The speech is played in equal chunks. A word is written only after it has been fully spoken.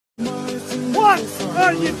What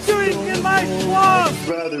are you doing in my swamp?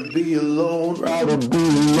 Rather be alone, rather be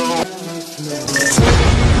alone.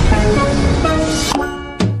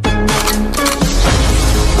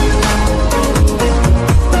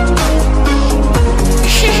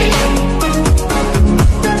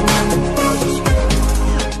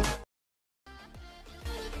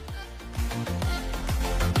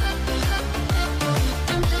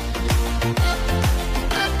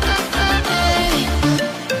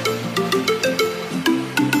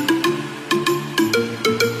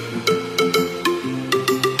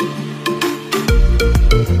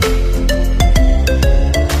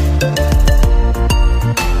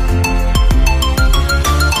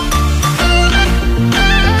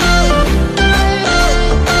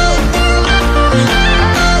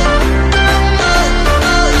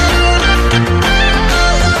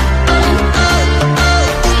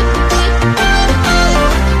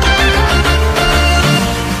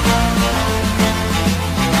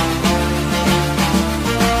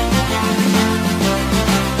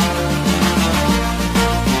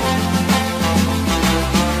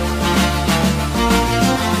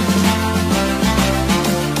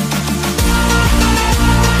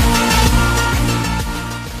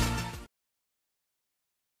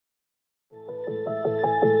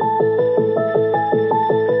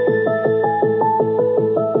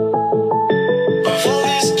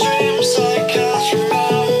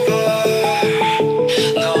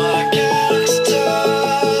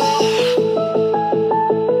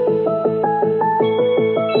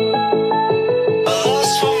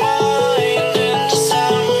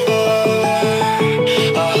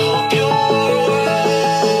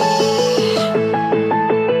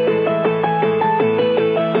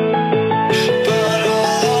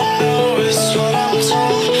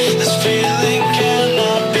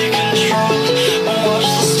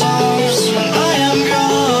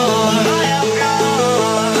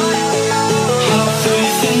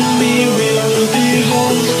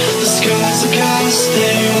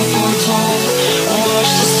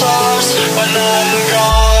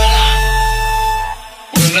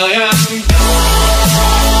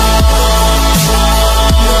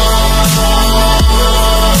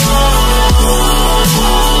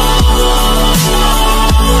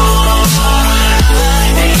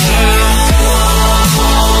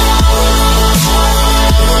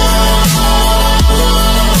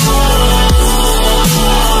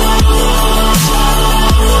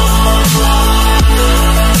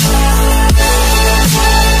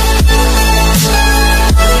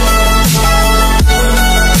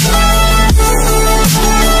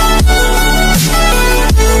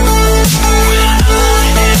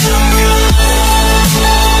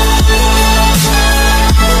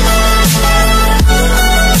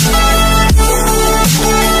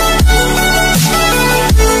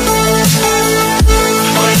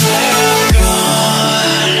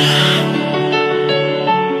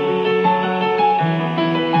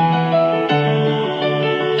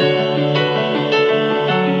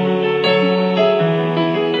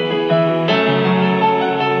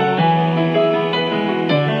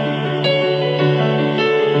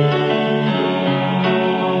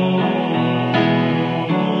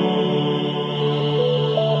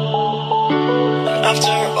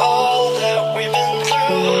 After all that we've been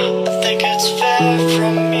through, I think it's fair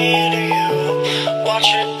from me to you. Watch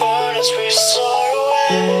it burn as we soar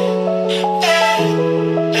away. Hey,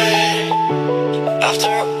 hey.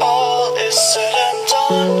 After all is said and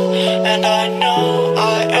done, and I know I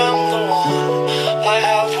am the one, I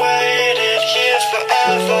have waited here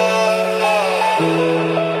forever.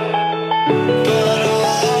 But all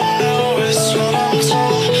I know is what I'm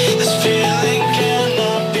told. This feeling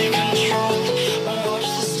cannot be controlled. Watch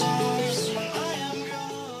the stars when I am gone.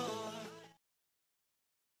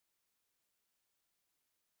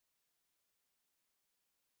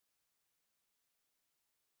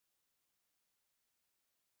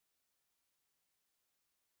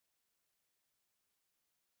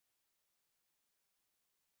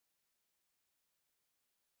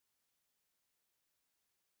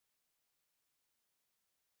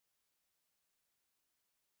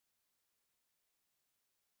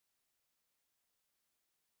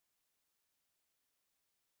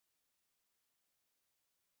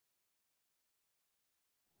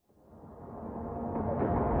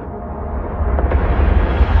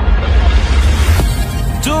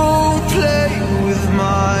 Don't play with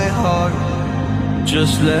my heart,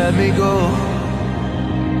 just let me go.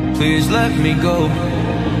 Please let me go.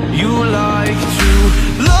 You like to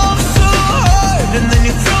love so hard and then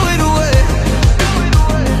you throw it away.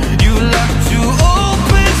 You like to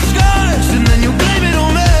open scars and then you blame it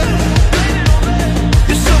on me.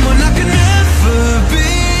 You're someone I can never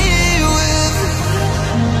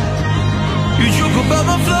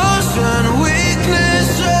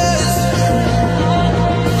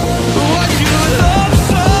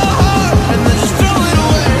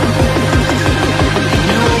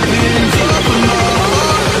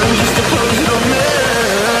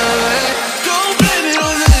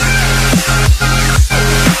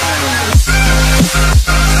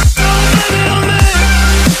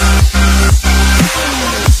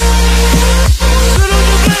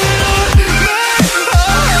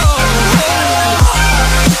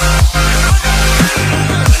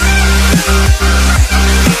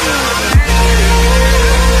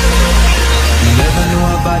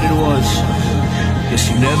Guess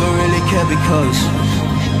you never really cared because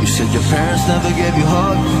you said your parents never gave you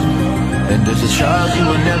hugs, and as a child you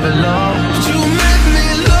were never loved. You made me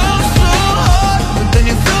love so hard, but then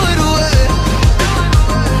you threw it away.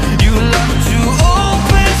 You love to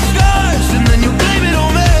open scars, and then you blame it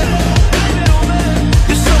on me.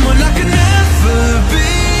 You're someone I could never be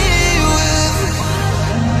with.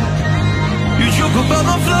 You joke about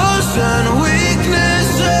my flaws and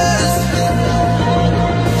weaknesses.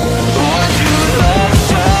 Why'd you love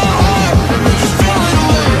so hard and then just throw it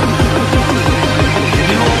away?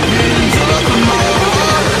 You opened up my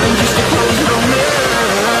heart and just to close it on me.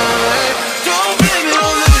 Don't blame it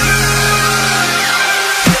on me.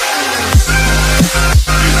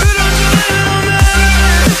 Don't you blame it on me.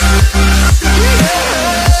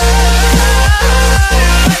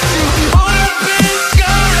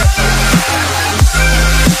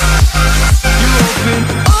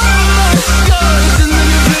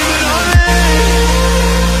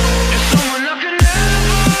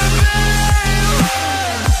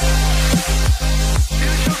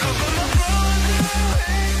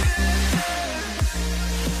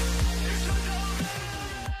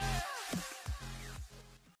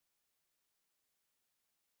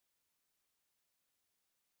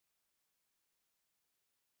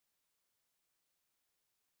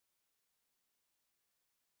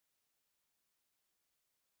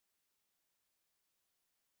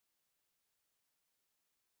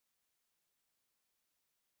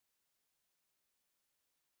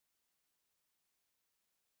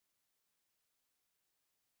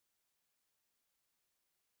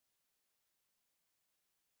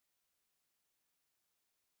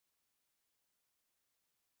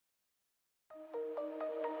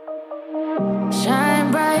 Shine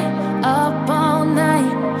bright up all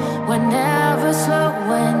night, we're never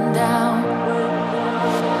slowing down.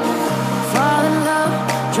 Fall in love,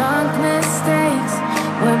 drunk mistakes,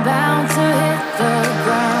 we're bound to